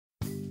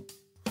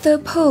The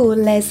Paul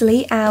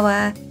Leslie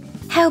Hour,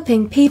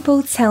 helping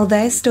people tell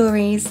their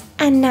stories.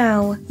 And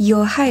now,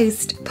 your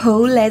host,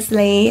 Paul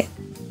Leslie.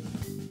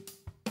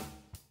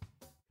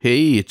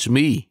 Hey, it's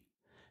me.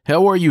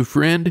 How are you,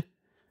 friend?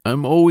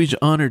 I'm always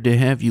honored to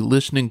have you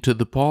listening to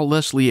the Paul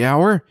Leslie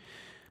Hour.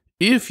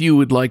 If you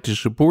would like to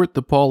support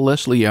the Paul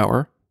Leslie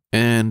Hour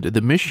and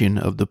the mission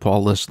of the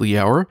Paul Leslie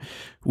Hour,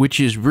 which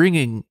is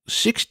bringing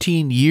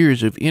 16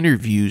 years of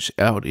interviews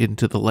out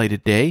into the light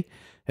of day,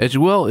 as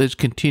well as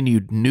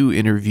continued new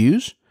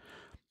interviews,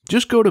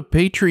 just go to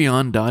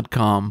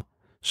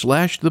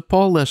patreon.com/the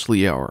Paul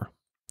Leslie Hour.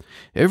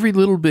 Every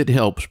little bit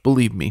helps,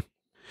 believe me.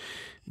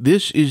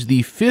 This is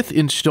the 5th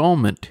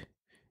installment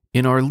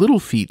in our Little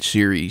Feat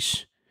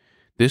series.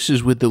 This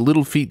is with the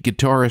Little Feat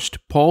guitarist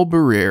Paul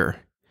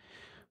Barrere.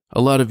 A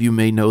lot of you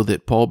may know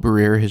that Paul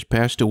Barrere has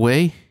passed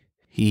away.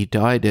 He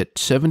died at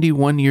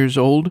 71 years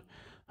old,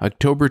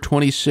 October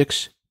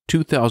 26,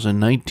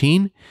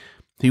 2019.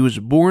 He was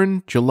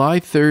born July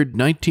 3rd,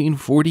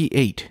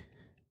 1948.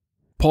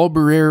 Paul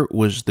Barrere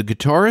was the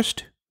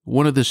guitarist,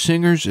 one of the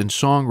singers and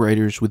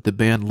songwriters with the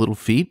band Little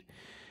Feat.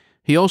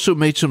 He also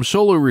made some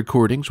solo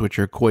recordings, which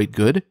are quite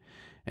good,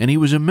 and he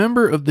was a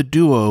member of the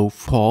duo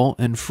Paul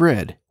and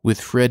Fred,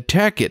 with Fred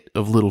Tackett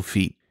of Little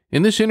Feat.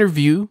 In this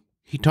interview,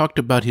 he talked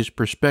about his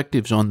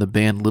perspectives on the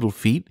band Little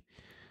Feat,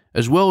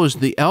 as well as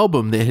the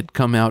album that had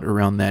come out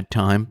around that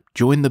time,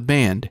 Join the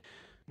Band.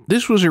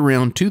 This was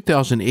around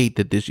 2008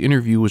 that this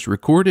interview was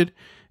recorded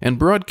and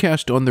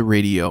broadcast on the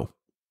radio.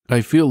 I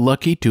feel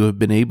lucky to have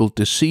been able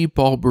to see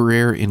Paul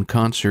Barrere in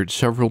concert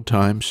several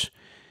times.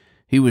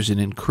 He was an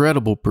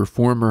incredible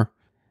performer,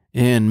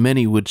 and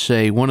many would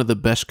say one of the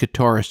best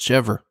guitarists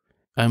ever.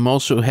 I'm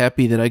also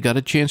happy that I got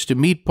a chance to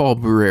meet Paul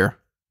Barrere.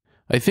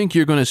 I think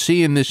you're going to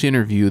see in this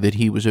interview that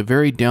he was a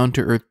very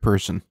down-to-earth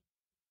person.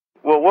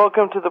 Well,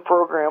 welcome to the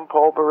program,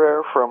 Paul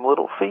Barrere from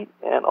Little Feat,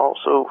 and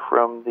also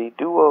from the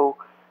duo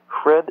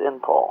Fred and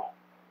Paul.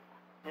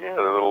 Yeah,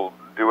 the little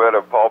duet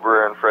of Paul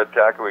Barrere and Fred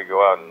Tackett. We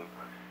go out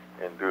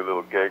and do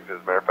little gigs. As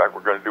a matter of fact,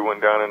 we're going to do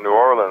one down in New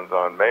Orleans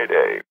on May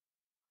Day.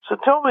 So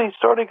tell me,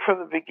 starting from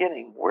the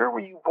beginning, where were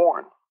you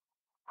born?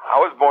 I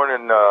was born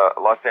in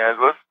Los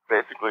Angeles,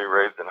 basically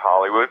raised in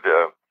Hollywood,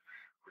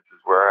 which is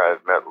where I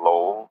had met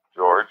Lowell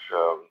George.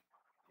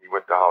 He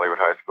went to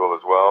Hollywood High School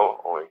as well,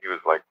 only he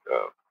was like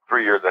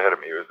 3 years ahead of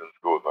me. He was in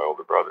school with my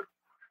older brother.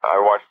 I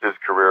watched his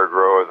career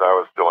grow as I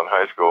was still in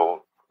high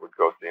school. Would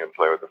go see him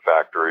play with the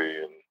Factory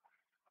and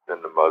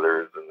then the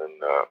Mothers, and then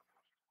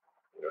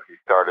he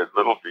started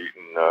Little Feat,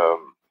 and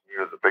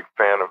he was a big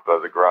fan of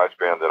the garage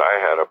band that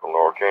I had up in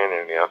Laurel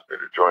Canyon, and he asked me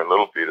to join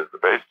Little Feat as the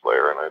bass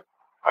player, and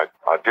I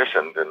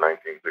auditioned in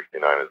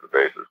 1969 as the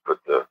bassist, but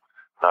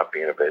not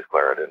being a bass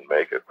player, I didn't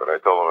make it. But I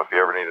told him if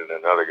he ever needed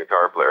another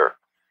guitar player,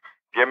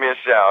 give me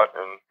a shout.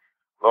 And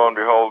lo and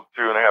behold,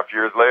 2.5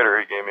 years later,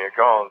 he gave me a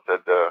call and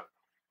said,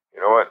 you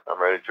know what,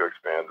 I'm ready to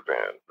expand the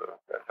band. So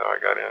that's how I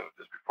got in,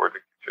 just before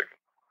Dixie Chicken.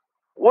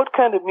 What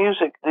kind of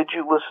music did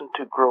you listen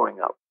to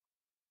growing up?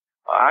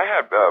 I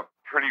had a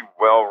pretty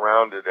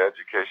well-rounded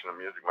education of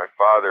music. My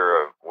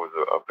father was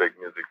a big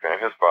music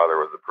fan. His father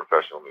was a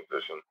professional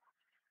musician,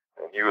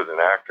 and he was an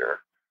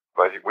actor.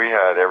 But we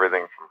had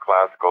everything from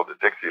classical to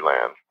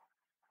Dixieland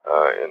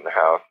in the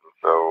house. And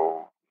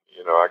so,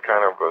 I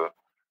kind of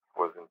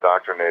was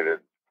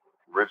indoctrinated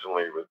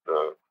originally with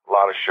a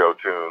lot of show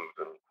tunes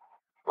and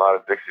a lot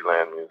of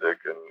Dixieland music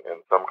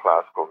and some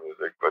classical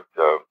music. But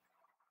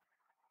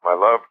my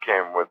love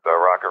came with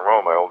rock and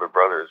roll. My older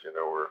brothers,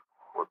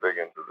 were big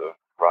into the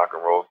rock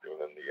and roll scene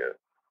in the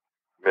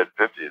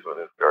mid-'50s when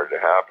it started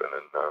to happen.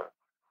 And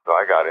so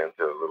I got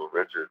into Little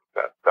Richard,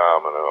 Pat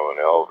Domino, and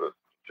Elvis,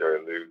 Jerry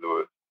Lee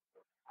Lewis,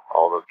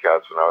 all those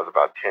cats when I was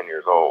about 10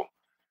 years old.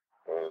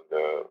 And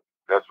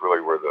that's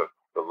really where the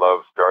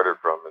love started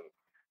from. And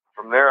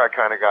from there, I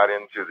kind of got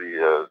into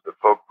the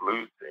folk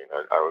blues scene.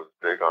 I was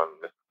big on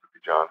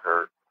Mississippi John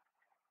Hurt,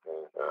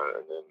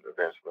 and then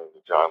eventually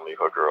the John Lee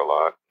Hooker a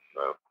lot.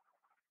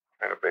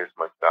 Kind of based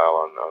my style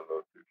on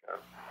those two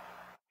cats.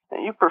 Now,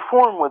 you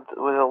perform with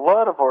a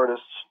lot of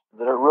artists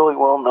that are really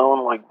well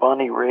known, like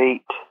Bonnie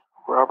Raitt,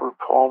 Robert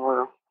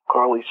Palmer,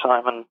 Carly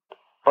Simon,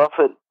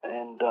 Buffett,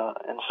 and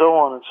so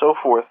on and so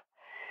forth.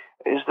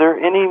 Is there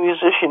any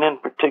musician in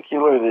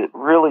particular that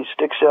really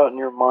sticks out in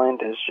your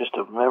mind as just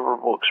a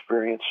memorable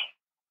experience?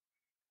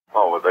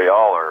 Oh, well, they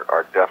all are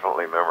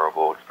definitely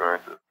memorable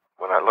experiences.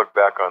 When I look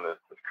back on this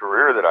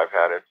career that I've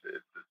had, it's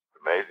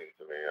amazing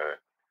to me.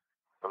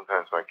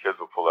 Sometimes my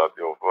kids will pull out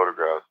the old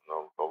photographs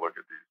and they'll look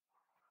at these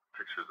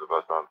pictures of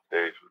us on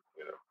stage with,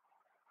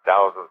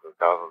 thousands and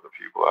thousands of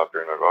people out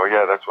there, and they'll go, oh,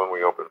 yeah, that's when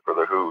we opened for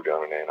The Who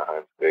down in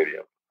Anaheim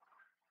Stadium.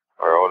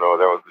 Or, oh, no,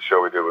 that was the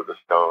show we did with the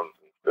Stones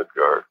in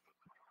Stuttgart.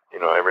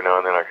 Every now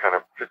and then I kind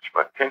of pinch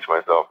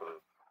myself and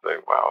say,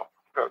 wow,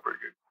 I've got a pretty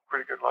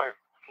good life.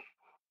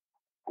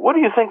 What do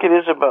you think it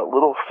is about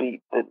Little Feat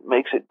that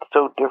makes it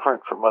so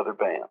different from other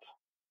bands?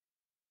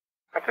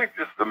 I think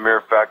just the mere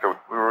fact that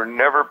we were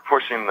never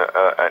pushing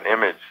an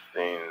image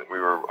scene. We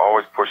were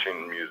always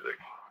pushing music.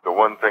 The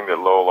one thing that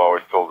Lowell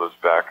always told us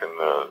back in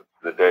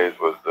the days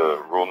was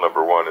the rule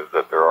number one is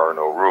that there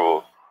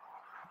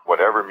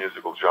whatever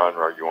musical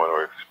genre you want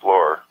to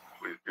explore,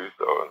 please do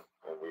so,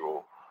 and we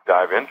will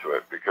dive into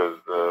it, because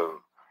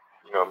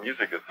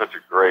music is such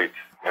a great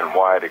and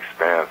wide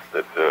expanse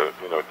that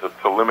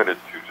to limit it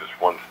to just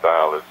one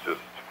style is just,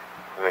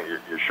 I think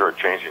you're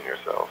shortchanging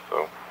yourself.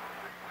 So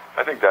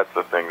I think that's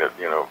the thing that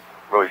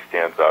really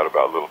stands out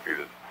about Little Feat.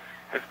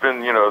 It's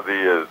been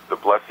the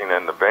blessing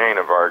and the bane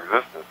of our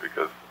existence,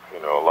 because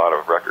a lot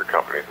of record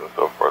companies and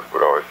so forth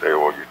would always say,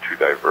 well, you're too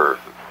diverse.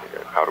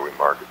 How do we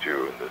market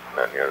you, and this and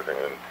that and the other thing.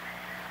 And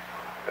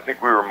I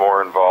think we were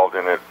more involved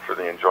in it for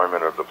the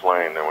enjoyment of the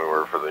playing than we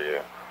were for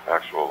the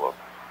actual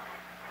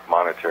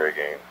monetary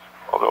gains,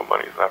 although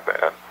money's not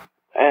bad.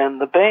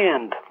 And the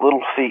band,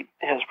 Little Feat,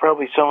 has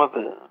probably some of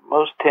the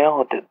most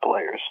talented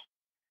players.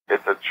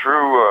 It's a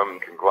true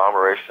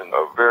conglomeration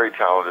of very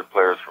talented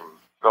players from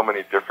so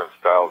many different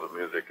styles of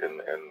music,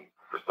 and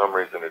for some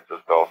reason it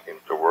just all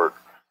seems to work.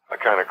 I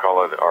kind of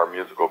call it our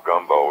musical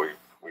gumbo.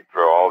 We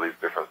throw all these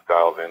different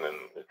styles in, and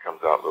it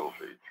comes out Little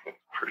Feat. It's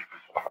pretty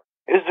bizarre.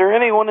 Is there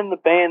anyone in the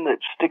band that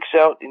sticks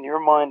out in your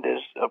mind as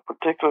a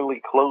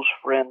particularly close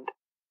friend?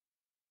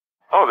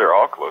 Oh, they're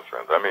all close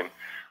friends. I mean,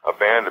 a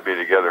band to be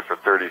together for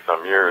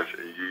 30-some years,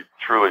 you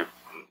truly,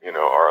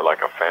 are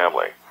like a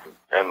family.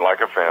 And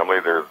like a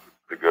family, there's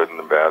the good and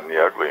the bad and the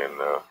ugly. And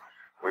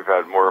we've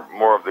had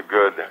more of the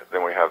good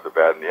than we have the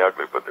bad and the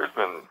ugly. But there's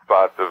been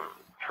spots of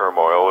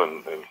turmoil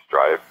and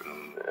strife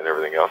and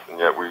everything else. And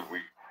yet we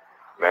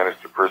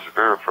managed to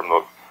persevere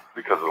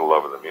because of the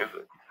love of the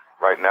music.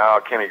 Right now,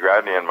 Kenny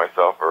Gradney and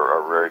myself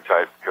are very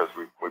tight, because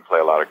we play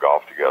a lot of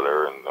golf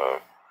together. And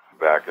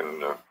back in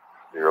the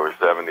early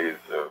 70s,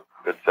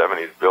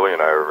 mid-70s, Billy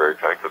and I were very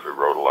tight because we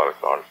wrote a lot of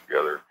songs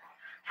together.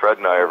 Fred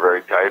and I are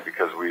very tight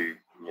because we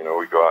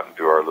go out and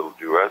do our little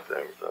duet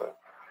things. And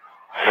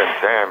then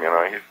Sam,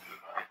 he's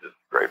just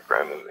a great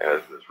friend, and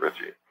as is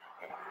Richie.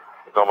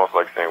 It's almost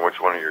like saying,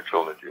 which one of your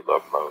children do you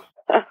love most?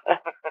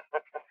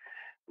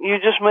 You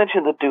just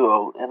mentioned the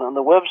duo, and on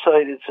the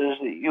website it says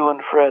that you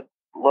and Fred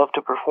love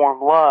to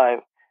perform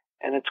live,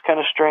 and it's kind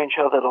of strange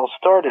how that all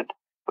started,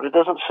 but it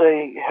doesn't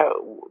say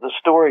the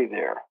story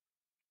there.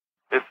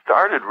 It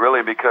started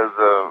really because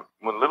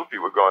when Little Feat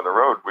would go on the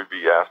road, we'd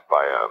be asked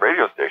by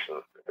radio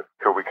stations,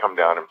 could we come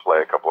down and play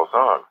a couple of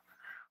songs?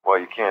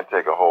 Well, you can't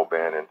take a whole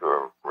band into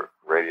a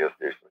radio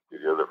station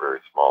studio. They're very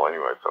small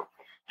anyway. So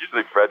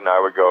usually Fred and I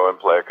would go and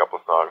play a couple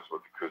of songs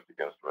with acoustic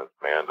instruments,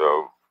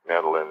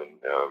 mandolin, and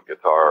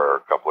guitar, or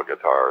a couple of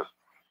guitars.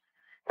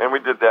 And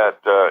we did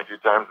that a few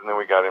times, and then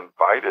we got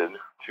invited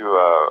to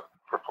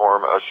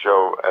perform a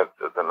show at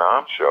the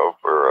NAMM show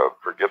for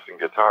Gibson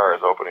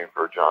Guitars, opening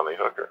for John Lee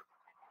Hooker.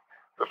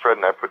 So Fred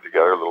and I put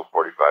together a little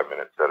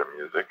 45-minute set of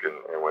music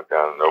and went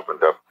down and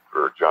opened up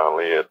for John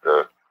Lee at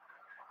the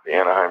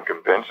Anaheim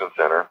Convention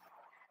Center.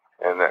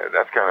 And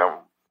that's kind of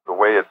the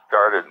way it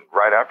started.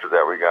 Right after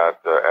that, we got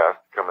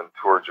asked to come and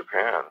tour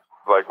Japan.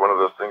 Like one of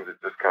those things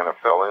that just kind of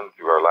fell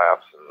into our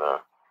laps,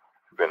 and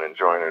been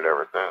enjoying it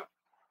ever since.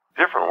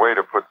 Different way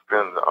to put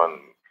spins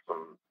on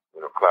some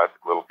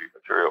classic Little Feat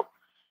material.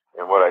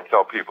 And what I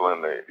tell people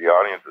in the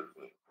audiences,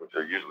 which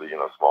are usually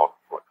small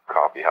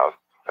coffee house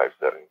type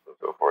settings and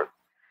so forth,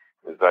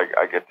 is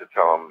I get to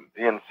tell them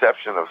the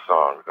inception of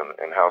songs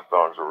and how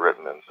songs were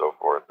written and so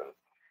forth. And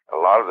a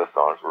lot of the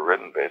songs were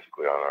written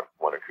basically on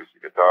one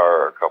acoustic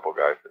guitar or a couple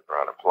guys sitting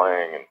around and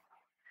playing. And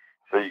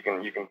so you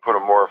can put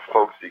a more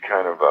folksy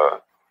kind of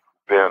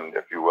bend,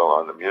 if you will,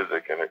 on the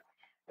music, and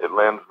it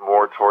lends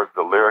more towards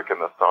the lyric in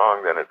the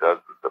song than it does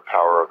the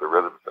power of the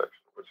rhythm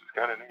section, which is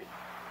kind of neat.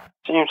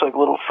 Seems like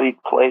Little Feat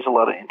plays a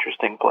lot of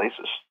interesting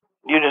places.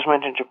 You just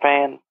mentioned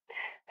Japan,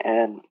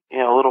 and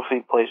Little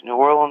Feat plays New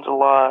Orleans a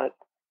lot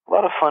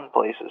of fun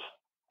places.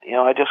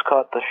 I just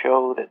caught the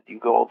show that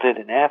you all did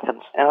in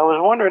Athens, and I was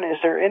wondering, is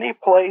there any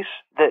place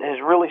that has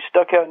really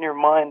stuck out in your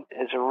mind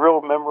as a real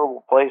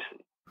memorable place?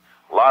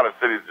 A lot of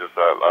cities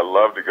I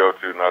love to go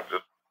to, not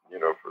just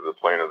for the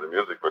playing of the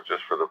music, but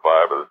just for the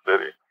vibe of the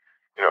city.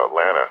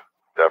 Atlanta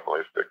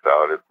definitely sticks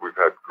out. We've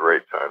had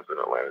great times in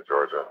Atlanta,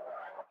 Georgia.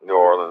 New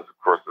Orleans, of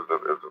course, is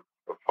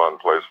a fun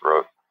place for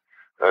us.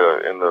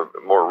 In the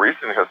more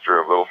recent history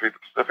of Little Feat,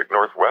 the Pacific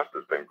Northwest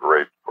has been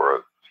great for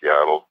us.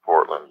 Seattle,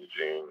 Portland,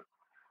 Eugene,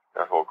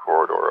 that whole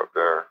corridor up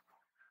there.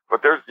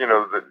 But there's,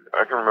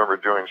 I can remember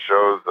doing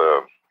shows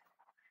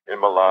in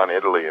Milan,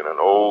 Italy, in an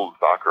old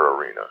soccer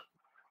arena.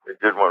 They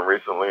did one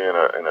recently in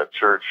a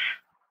church.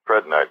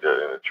 Fred and I did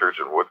in a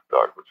church in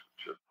Woodstock, which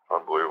is just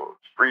unbelievable.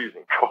 It's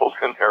freezing cold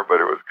in there, but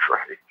it was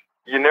great.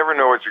 You never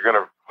know what you're going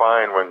to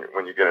find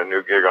when you get a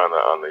new gig on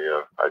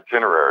the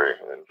itinerary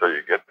until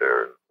you get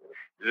there.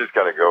 You just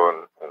got to go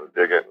and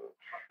dig it.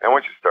 And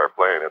once you start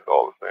playing, it's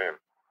all the same.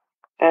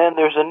 And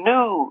there's a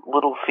new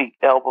Little Feat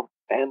album,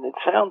 and it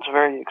sounds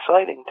very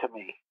exciting to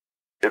me.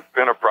 It's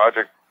been a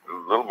project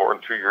a little more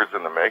than 2 years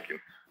in the making.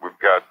 We've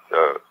got,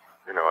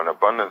 an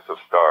abundance of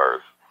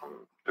stars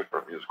from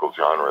different musical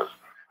genres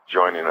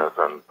joining us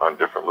on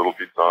different Little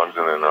Feat songs,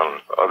 and then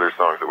on other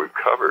songs that we've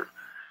covered,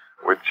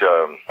 which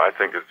I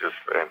think is just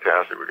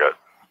fantastic. We got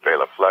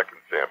Bela Fleck and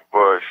Sam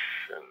Bush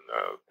and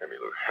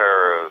Emmylou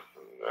Harris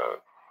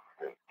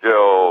and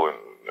Gill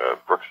and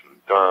Brooks and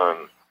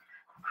Dunn,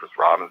 Chris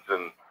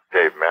Robinson,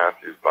 Dave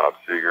Matthews, Bob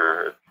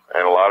Seger,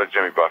 and a lot of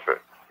Jimmy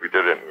Buffett. We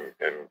did it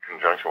in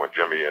conjunction with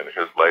Jimmy and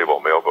his label,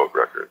 Mailboat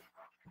Records.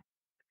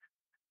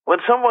 When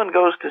someone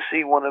goes to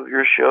see one of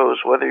your shows,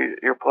 whether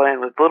you're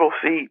playing with Little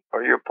Feat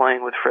or you're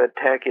playing with Fred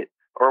Tackett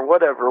or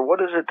whatever,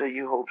 what is it that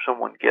you hope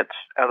someone gets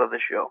out of the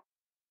show?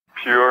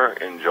 Pure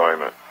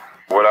enjoyment.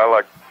 What I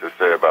like to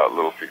say about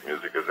Little Feat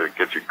music is it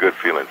gets you good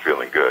feeling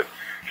good.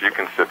 If you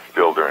can sit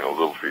still during a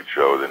Little Feat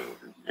show, then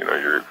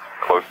you're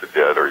close to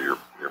dead, or you're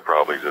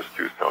probably just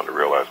too stoned to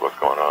realize what's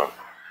going on.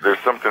 There's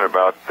something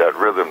about that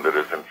rhythm that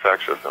is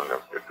infectious, and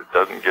if it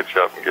doesn't get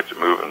you up and get you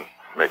moving,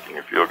 making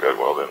you feel good,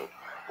 well then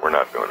we're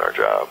not doing our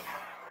job.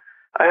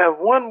 I have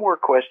one more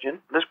question.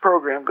 This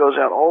program goes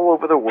out all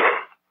over the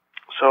world,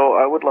 so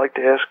I would like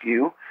to ask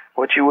you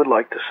what you would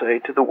like to say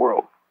to the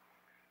world.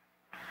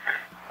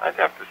 I'd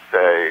have to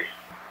say,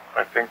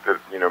 I think that,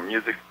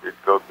 music, it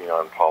goes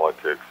beyond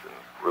politics and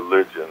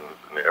religions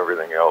and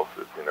everything else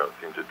that,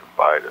 seem to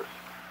divide us.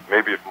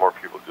 Maybe if more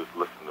people just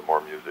listen to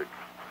more music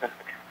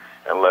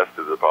and less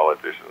to the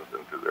politicians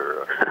and to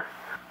their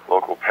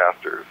local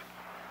pastors,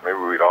 maybe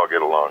we'd all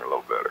get along a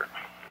little better.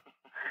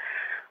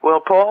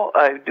 Well, Paul,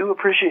 I do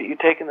appreciate you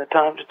taking the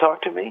time to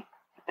talk to me.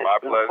 My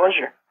It's been a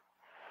pleasure.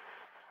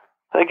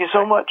 Thank you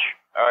so much.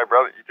 All right,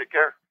 brother. You take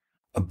care.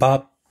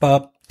 Bop,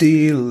 bop,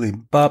 dealy,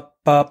 bop,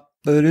 bop,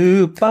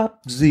 ba-doo,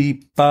 bop,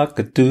 zee, bop,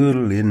 a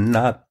doodly,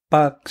 not,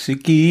 bop,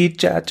 shiki,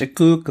 cha-cha,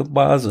 kooka,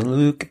 baza,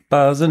 luka,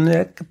 baza,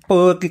 neka,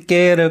 poka,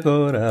 kera,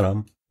 go,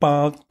 da-dum,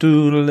 bop,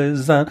 doodly,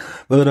 zan,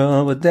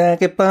 ba-dum,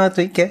 ba-daka,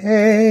 pati,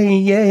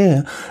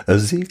 yeah,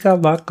 zika,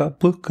 baka,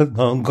 puka,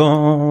 long,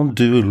 gone,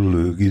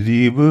 doodle,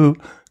 dee boo,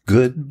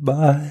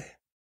 goodbye.